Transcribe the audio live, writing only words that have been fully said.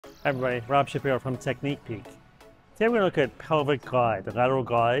Hi everybody, Rob Shapiro from Technique Peak. Today we're going to look at pelvic glide, the lateral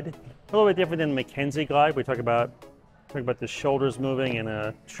glide. A little bit different than McKenzie glide. We talk about the shoulders moving and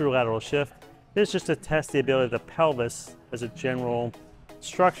a true lateral shift. This is just to test the ability of the pelvis as a general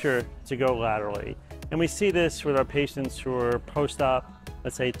structure to go laterally. And we see this with our patients who are post-op,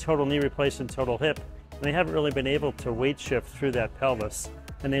 let's say total knee replacement, total hip, and they haven't really been able to weight shift through that pelvis.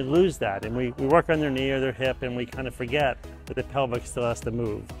 And they lose that. And we work on their knee or their hip and we kind of forget that the pelvic still has to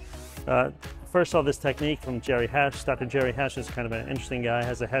move. First saw this technique from Jerry Hesch. Dr. Jerry Hesch is kind of an interesting guy,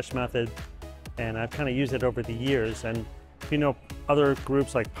 has a Hesch method, and I've kind of used it over the years. And you know, other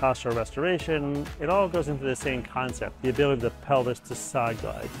groups like postural restoration, it all goes into the same concept, the ability of the pelvis to side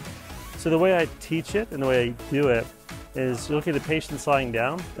glide. So the way I teach it and the way I do it is you look at the patient sliding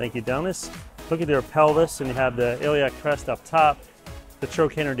down, like you've done this, look at their pelvis and you have the iliac crest up top, the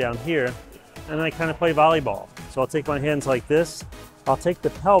trochanter down here, and then I kind of play volleyball. So I'll take my hands like this, I'll take the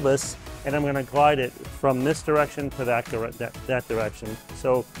pelvis and I'm going to glide it from this direction to that direction.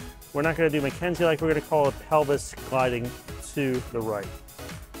 So we're not going to do McKenzie like, we're going to call it pelvis gliding to the right.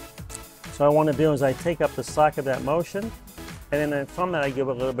 So what I want to do is I take up the slack of that motion, and then from that I give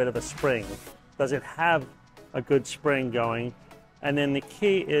a little bit of a spring. Does it have a good spring going? And then the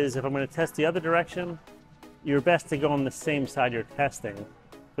key is if I'm going to test the other direction, you're best to go on the same side you're testing.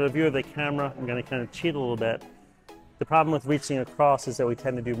 For the view of the camera, I'm going to kind of cheat a little bit. The problem with reaching across is that we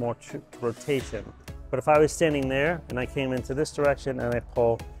tend to do more rotation. But if I was standing there and I came into this direction and I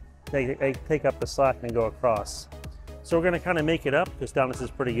pull, I take up the slack and go across. So we're going to kind of make it up because Donis is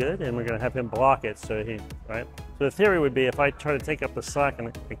pretty good, and we're going to have him block it. So right. So the theory would be if I try to take up the slack and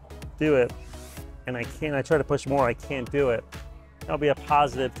I do it, and I try to push more, I can't do it. That'll be a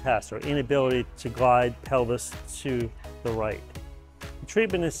positive test or inability to glide pelvis to the right. The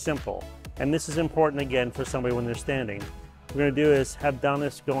treatment is simple. And this is important again for somebody when they're standing. What we're going to do is have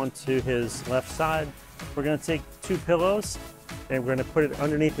Donis go onto his left side. We're going to take two pillows and we're going to put it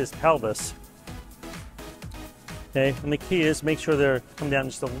underneath his pelvis. Okay, and the key is make sure they're come down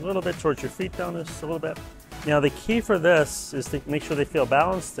just a little bit towards your feet, Donis, just a little bit. Now the key for this is to make sure they feel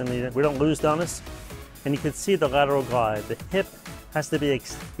balanced and we don't lose Donis. And you can see the lateral glide. The hip has to be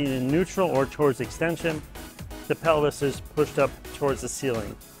either neutral or towards extension. The pelvis is pushed up towards the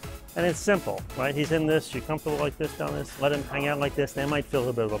ceiling. And it's simple, right? He's in this, you're comfortable like this, Donis, let him hang out like this. They might feel a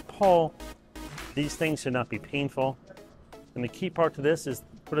little bit of a pull. These things should not be painful. And the key part to this is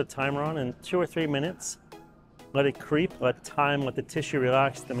put a timer on in 2 or 3 minutes. Let it creep, let the tissue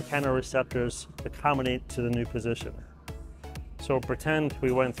relax, the mechanoreceptors accommodate to the new position. So pretend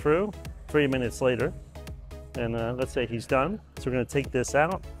we went through 3 minutes later, and let's say he's done. So we're gonna take this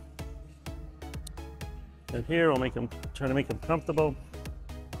out. And here we'll try to make him comfortable.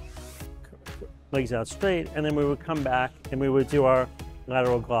 Legs out straight, and then we would come back and we would do our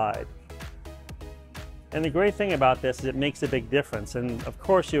lateral glide. And the great thing about this is it makes a big difference. And of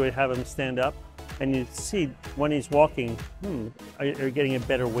course you would have him stand up and you see when he's walking, you're getting a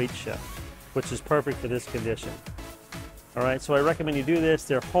better weight shift, which is perfect for this condition. All right, so I recommend you do this.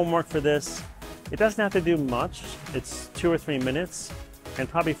 There's homework for this. It doesn't have to do much. It's 2 or 3 minutes, and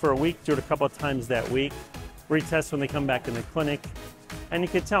probably for a week, do it a couple of times that week. Retest when they come back in the clinic. And you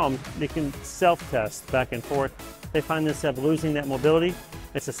can tell them, they can self-test back and forth. They find themselves losing that mobility.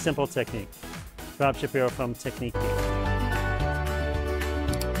 It's a simple technique. Rob Shapiro from Technique Peak.